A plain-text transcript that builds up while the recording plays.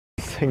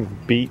thing's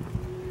beat.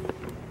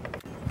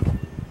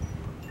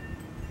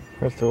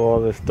 First of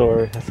all, this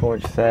door has so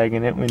much sag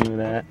in it, we knew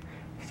that.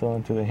 Still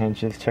into the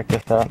hinges. Check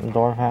this out in the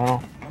door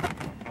panel.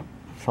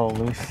 It's all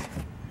loose.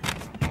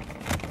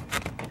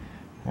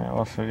 Alright,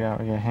 also we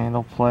got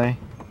handle play.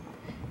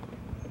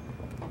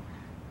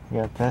 We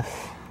got this.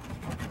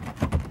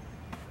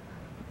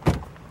 I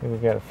think we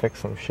gotta fix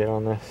some shit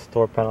on this.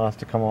 Door panel has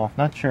to come off.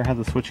 Not sure how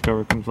the switch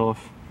cover comes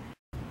off.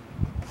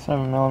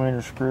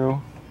 7mm screw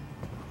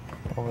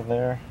over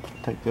there.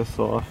 Take this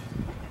off.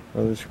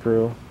 Another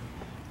screw.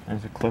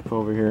 There's a clip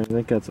over here. I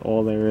think that's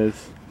all there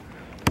is.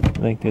 I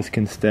think this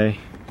can stay.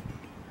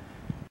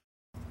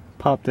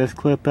 Pop this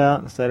clip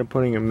out. Instead of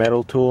putting a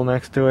metal tool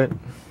next to it,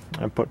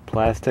 I put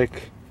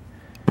plastic.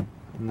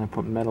 And I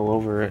put metal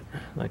over it.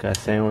 Like I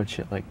sandwich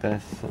it like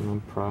this and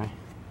then pry.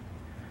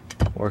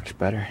 Works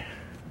better.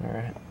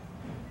 Alright.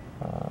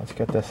 Let's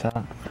get this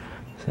out.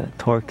 So that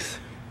torques.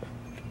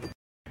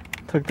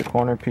 Took the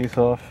corner piece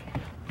off.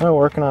 I'm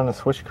working on the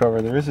switch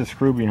cover. There is a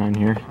screw behind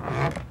here.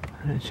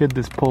 It should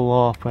just pull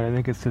off, but I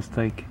think it's just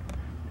like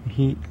the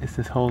heat is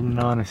just holding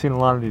on. I've seen a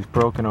lot of these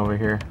broken over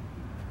here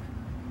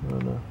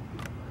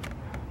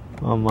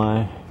on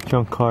my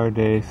junk car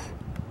days,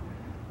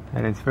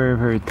 and it's very,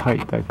 very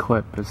tight, that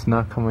clip. It's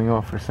not coming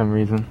off for some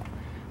reason.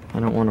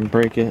 I don't want to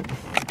break it.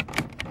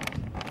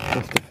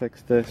 Just to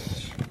fix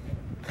this.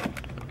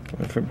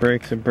 If it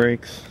breaks, it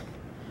breaks.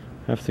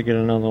 I have to get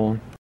another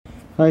one.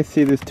 I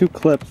see there's two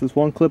clips. There's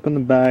one clip in the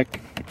back.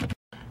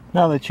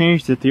 Now they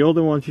changed it. The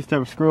older ones used to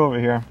have a screw over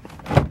here.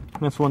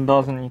 This one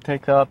doesn't. You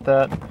take out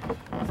that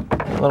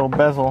little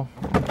bezel.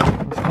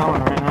 It's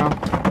coming right now.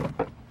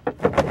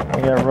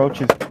 I got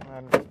roaches coming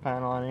out of this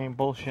panel. I ain't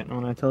bullshitting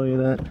when I tell you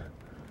that.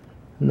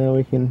 Now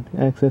we can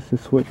access the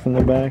switch from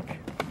the back.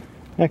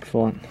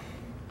 Excellent.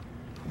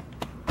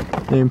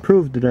 They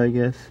improved it, I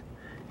guess.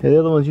 Yeah, the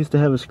other ones used to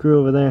have a screw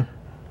over there.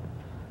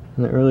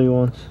 In the early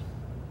ones.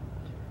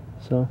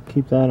 So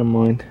keep that in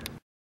mind.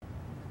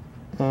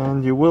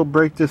 And you will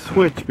break this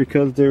switch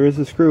because there is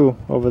a screw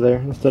over there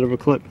instead of a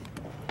clip.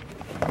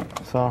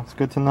 So it's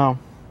good to know.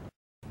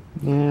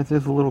 Yeah, it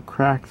is a little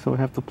cracked, so we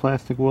have to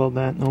plastic weld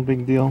that, no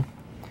big deal.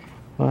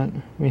 But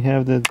we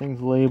have the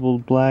things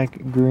labeled black,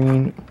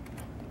 green,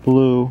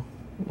 blue,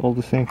 all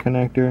the same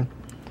connector.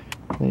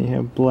 Then you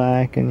have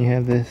black, and you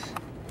have this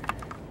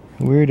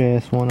weird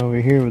ass one over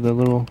here with a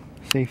little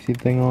safety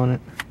thing on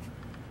it.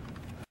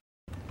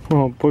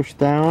 We'll push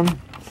down,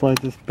 slide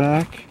this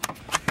back.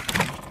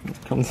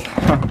 It comes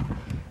out.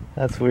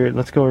 That's weird.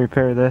 Let's go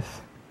repair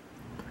this.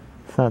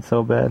 It's not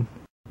so bad.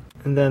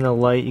 And then a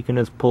light, you can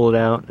just pull it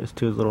out. There's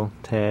two little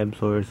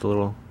tabs, or there's a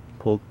little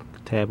pull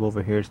tab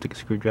over here. Stick a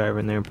screwdriver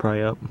in there and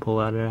pry up and pull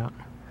it out.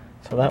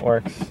 So that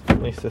works.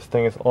 At least this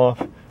thing is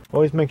off.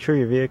 Always make sure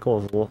your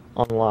vehicle is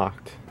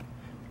unlocked,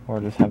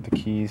 or just have the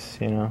keys,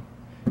 you know.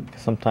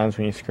 Because sometimes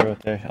when you screw it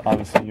there,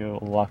 obviously you'll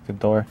lock the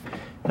door.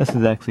 This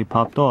is actually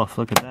popped off.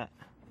 Look at that.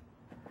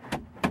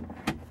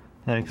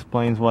 That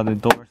explains why the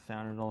door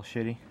sounded all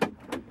shitty.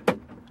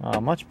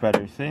 Much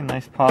better. See,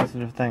 nice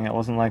positive thing. It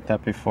wasn't like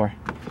that before.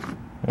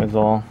 It was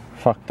all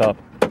fucked up.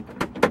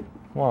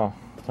 Wow,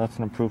 that's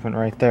an improvement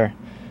right there.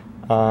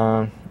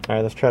 Alright,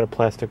 let's try to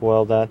plastic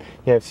weld that.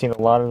 Yeah, I've seen a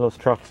lot of those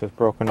trucks with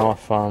broken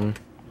off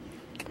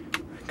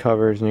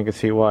covers, and you can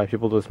see why.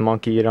 People just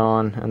monkey it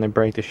on and they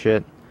break the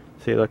shit.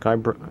 See, look, I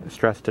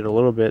stressed it a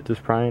little bit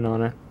just prying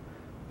on it.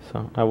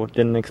 So I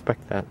didn't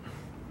expect that.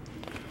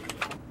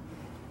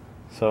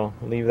 So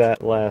leave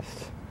that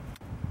last.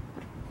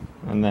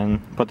 And then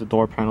put the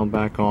door panel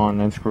back on, and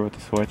then screw with the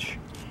switch.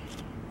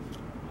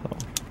 So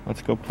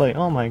let's go play.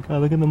 Oh my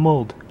god, look at the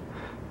mold.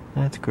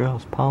 That's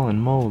gross. Pollen,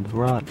 mold,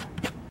 rot.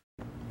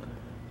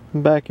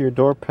 Back of your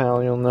door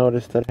panel, you'll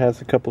notice that it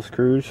has a couple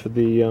screws for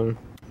the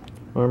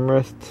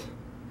armrests.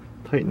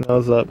 Tighten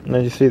those up. And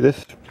as you see,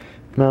 this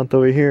mount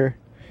over here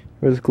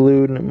was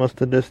glued, and it must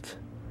have just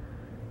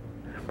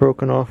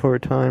broken off over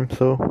time.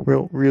 So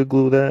real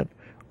glue that,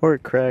 or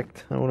it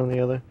cracked. One or the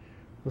other.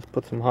 Let's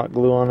put some hot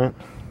glue on it.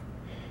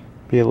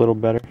 Be a little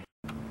better.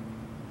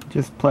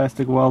 Just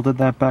plastic welded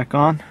that back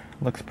on.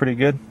 Looks pretty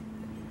good.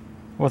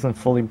 Wasn't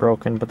fully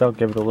broken, but that'll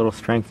give it a little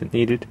strength it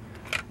needed.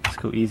 Let's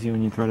go easy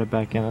when you throw it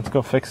back in. Let's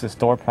go fix this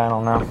door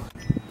panel now.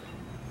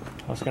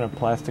 I was gonna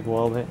plastic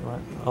weld it, but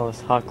I'll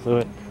just hot glue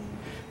it.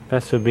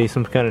 Best would be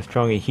some kind of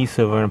strong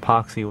adhesive or an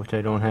epoxy, which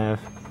I don't have.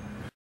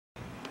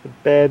 The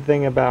bad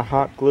thing about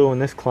hot glue in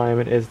this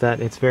climate is that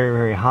it's very,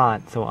 very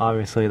hot, so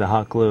obviously the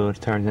hot glue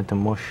turns into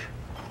mush.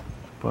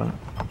 But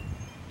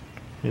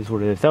it is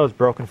what it is. That was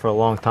broken for a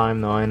long time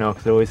though, I know,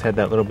 because it always had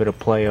that little bit of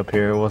play up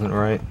here. It wasn't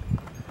right.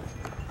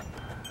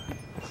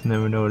 Just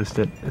never noticed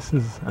it. This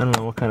is, I don't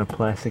know what kind of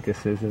plastic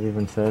this is. It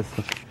even says.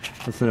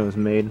 This when it was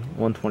made,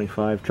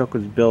 125. Truck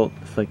was built,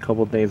 it's like a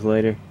couple days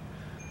later.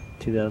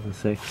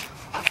 2006.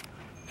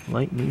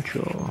 Light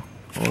neutral.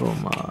 Auto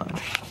mod.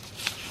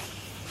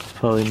 It's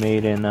probably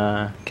made in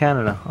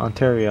Canada,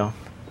 Ontario.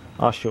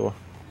 Oshawa.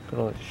 Put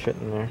all that shit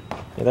in there.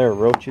 Yeah, there are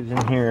roaches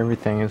in here.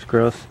 Everything is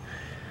gross.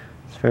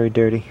 It's very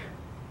dirty.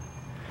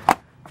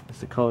 It's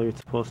the color it's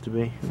supposed to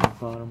be in the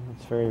bottom.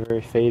 It's very,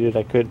 very faded.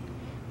 I could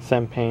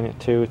Sand paint it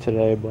too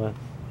today, but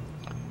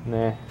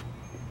nah.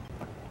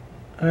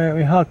 Alright,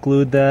 we hot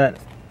glued that.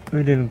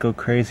 We didn't go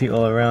crazy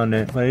all around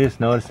it, but I just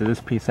noticed that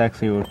this piece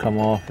actually would come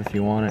off if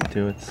you wanted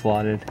to. It's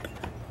slotted.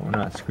 We're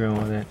not screwing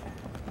with it,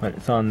 but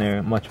it's on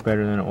there much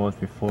better than it was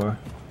before.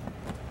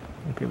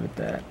 I'll give it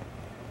that.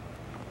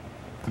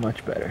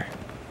 Much better.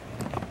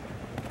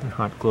 And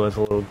hot glue has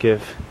a little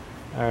give.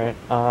 Alright,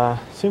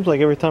 seems like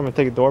every time I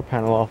take a door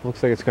panel off, it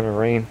looks like it's gonna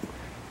rain.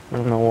 I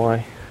don't know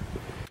why.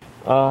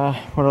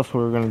 What else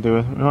were we gonna do?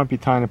 It might be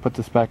time to put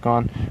this back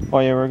on. Oh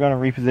yeah, we're gonna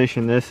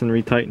reposition this and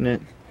retighten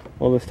it.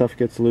 All this stuff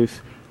gets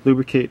loose.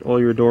 Lubricate all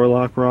your door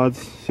lock rods.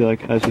 See,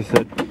 like as you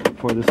said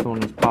before, this one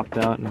was popped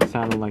out and it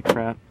sounded like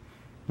crap.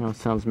 You know, it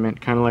sounds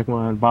mint, kind of like when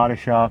I had body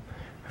shop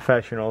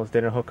professionals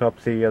didn't hook up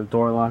the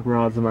door lock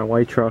rods in my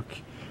white truck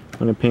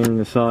when I painted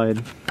the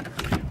side.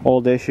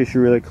 All this you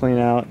should really clean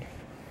out.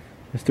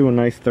 Just do a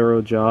nice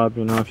thorough job,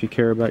 you know, if you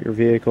care about your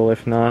vehicle.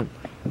 If not,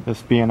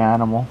 just be an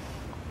animal.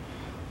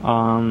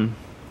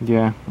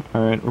 Yeah,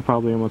 alright, we're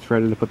probably almost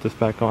ready to put this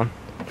back on.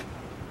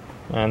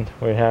 And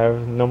we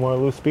have no more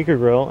loose speaker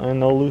grill and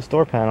no loose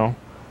door panel.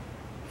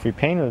 If we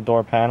painted the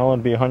door panel,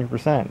 it'd be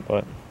 100%,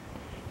 but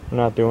we're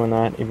not doing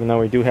that, even though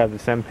we do have the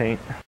Sem paint.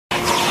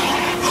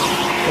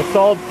 It's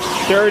all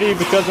dirty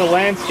because the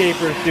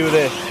landscapers do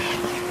this.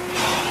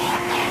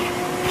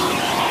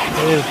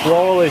 They just blow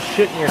all this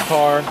shit in your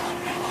car.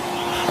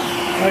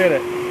 Look at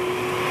it.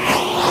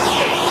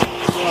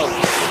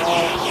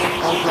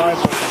 All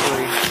driveway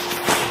debris.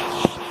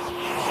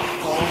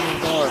 All in the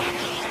door.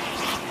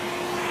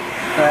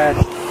 Bad.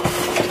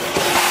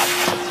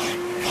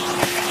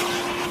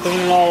 Clean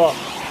it all up.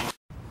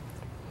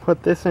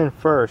 Put this in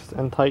first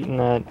and tighten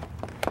that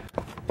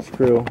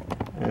screw.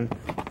 And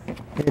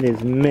it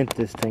is mint,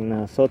 this thing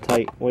now. So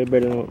tight. Way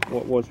better than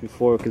what was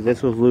before, because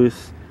this was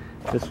loose.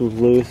 This was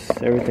loose.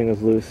 Everything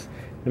was loose.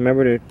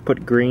 Remember to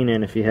put green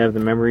in if you have the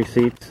memory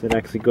seats. It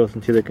actually goes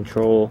into the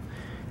control,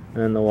 and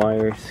then the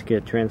wires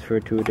get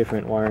transferred to a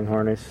different wiring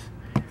harness.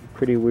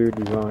 Pretty weird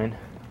design.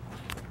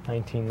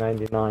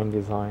 1999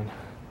 design.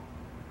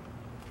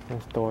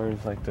 This door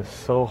is like this,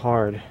 so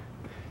hard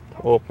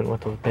to open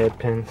with those bad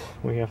pins.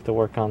 We have to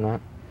work on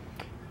that.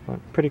 But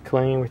pretty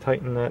clean. We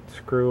tightened that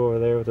screw over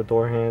there with the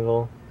door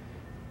handle,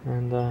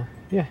 and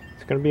yeah,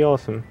 it's gonna be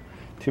awesome.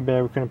 Too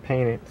bad we couldn't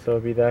paint it, so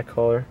it'd be that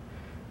color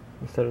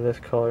instead of this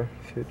color.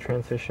 See the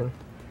transition?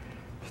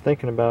 Just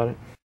thinking about it.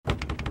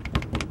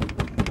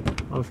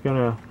 I was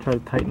gonna try to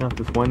tighten up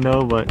this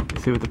window, but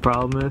see what the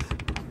problem is?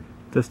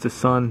 Just the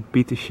sun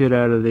beat the shit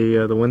out of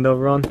the window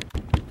run.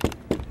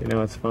 You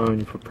know it's fine when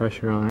you put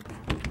pressure on it.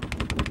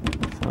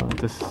 So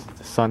the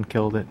sun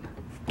killed it.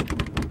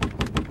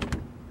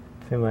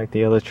 Same like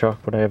the other truck,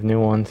 but I have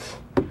new ones.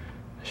 I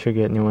should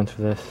get new ones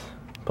for this.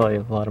 Probably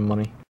a lot of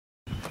money.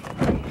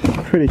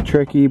 Pretty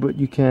tricky, but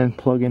you can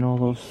plug in all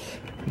those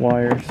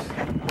wires.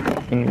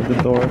 And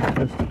the door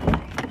just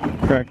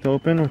cracked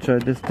open, which I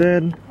just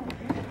did.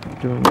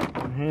 Doing it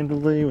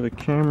one-handedly with a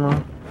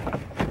camera.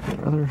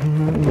 The other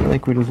hand,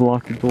 like we just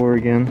locked the door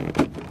again.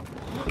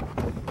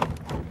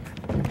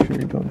 Make sure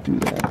you don't do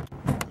that.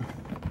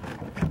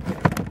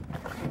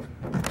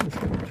 Just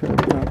gonna try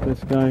to prop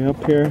this guy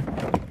up here.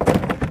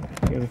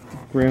 You gotta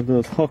grab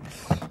those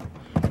hooks,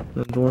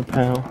 the door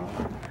panel,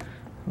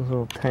 those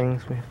little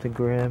tangs we have to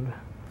grab.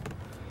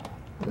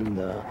 And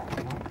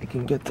I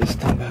can get this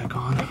thing back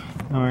on.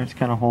 Alright, it's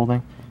kind of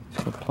holding.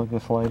 Just gonna plug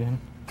this light in.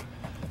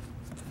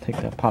 Take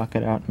that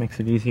pocket out, makes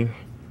it easier.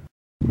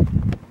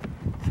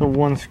 So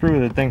one screw,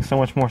 the thing's so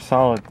much more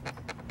solid.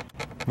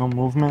 No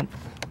movement,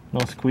 no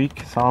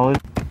squeak, solid.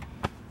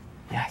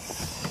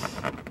 Yes!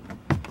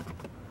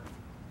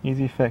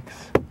 Easy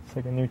fix. It's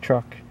like a new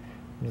truck.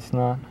 It's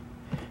not.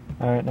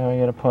 Alright, now we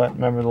gotta put,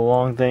 remember the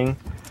long thing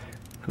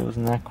goes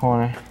in that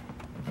corner.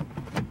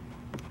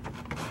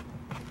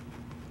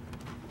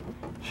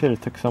 Should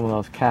have took some of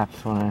those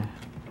caps when I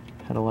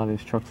had a lot of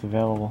these trucks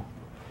available.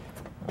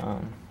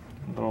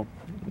 Little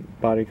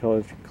body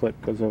color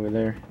clip goes over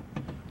there.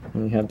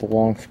 And you have the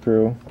long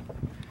screw.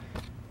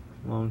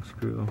 Long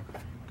screw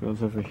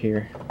goes over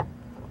here.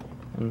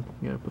 And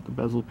you gotta put the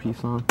bezel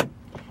piece on.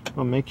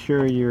 Well, make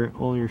sure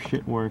all your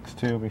shit works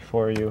too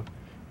before you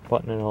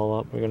button it all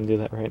up. We're gonna do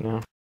that right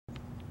now.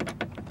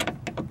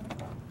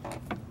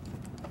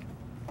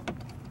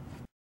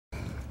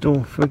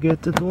 Don't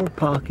forget the door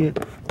pocket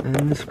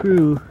and the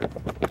screw.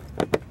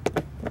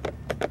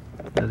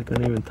 That's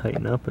gonna even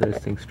tighten up, but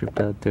this thing's stripped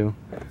out too.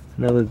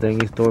 Another thing,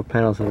 these door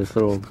panels have this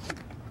little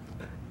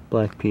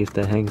black piece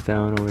that hangs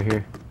down over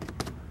here.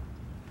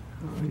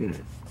 Look at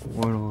it,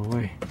 worn all the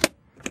way.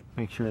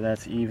 Make sure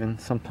that's even.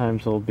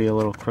 Sometimes it'll be a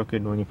little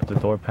crooked when you put the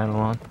door panel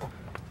on.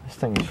 This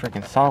thing is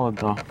freaking solid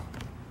though.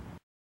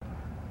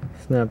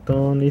 Snapped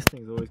on. These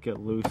things always get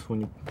loose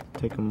when you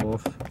take them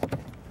off.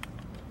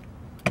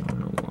 I don't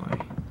know why.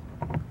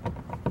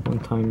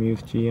 One-time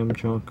use GM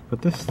junk.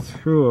 But this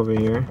screw over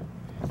here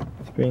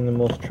is being the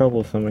most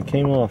troublesome. It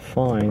came off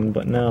fine,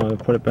 but now to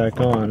put it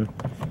back on,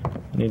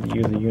 you need to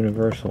use a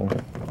universal.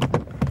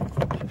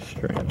 Which is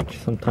strange.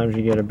 Sometimes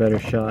you get a better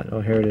shot.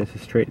 Oh, here it is.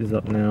 It straightens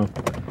up now.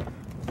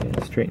 Yeah,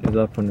 it's straightens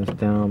up when it's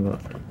down, but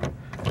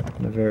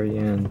on the very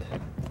end,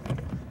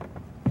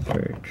 it's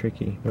very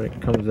tricky. But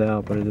it comes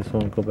out, but it just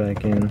won't go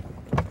back in.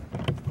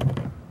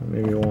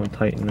 Maybe it won't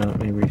tighten up,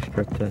 maybe we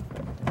stripped it.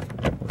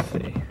 We'll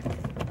see.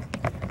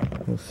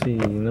 We'll see.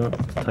 No,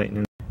 it's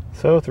tightening.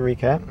 So to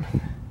recap,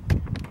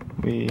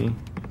 we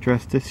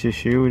addressed this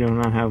issue. We do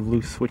not have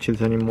loose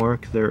switches anymore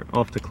because they're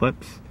off the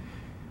clips.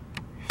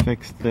 We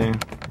fixed the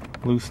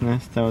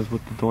looseness that was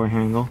with the door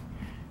handle.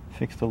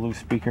 Fixed the loose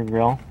speaker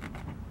grill.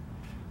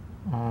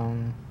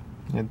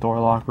 The door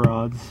lock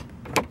rods,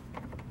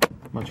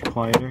 much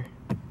quieter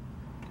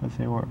because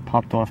they were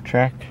popped off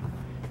track,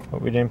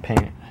 but we didn't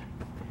paint it.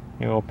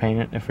 Maybe we'll paint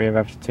it if we ever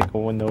have to take a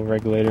window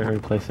regulator and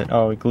replace it.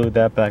 Oh, we glued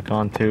that back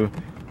on too,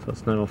 so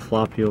it's not all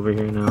floppy over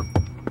here now.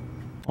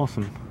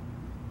 Awesome.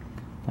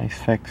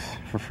 Nice fix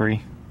for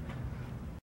free.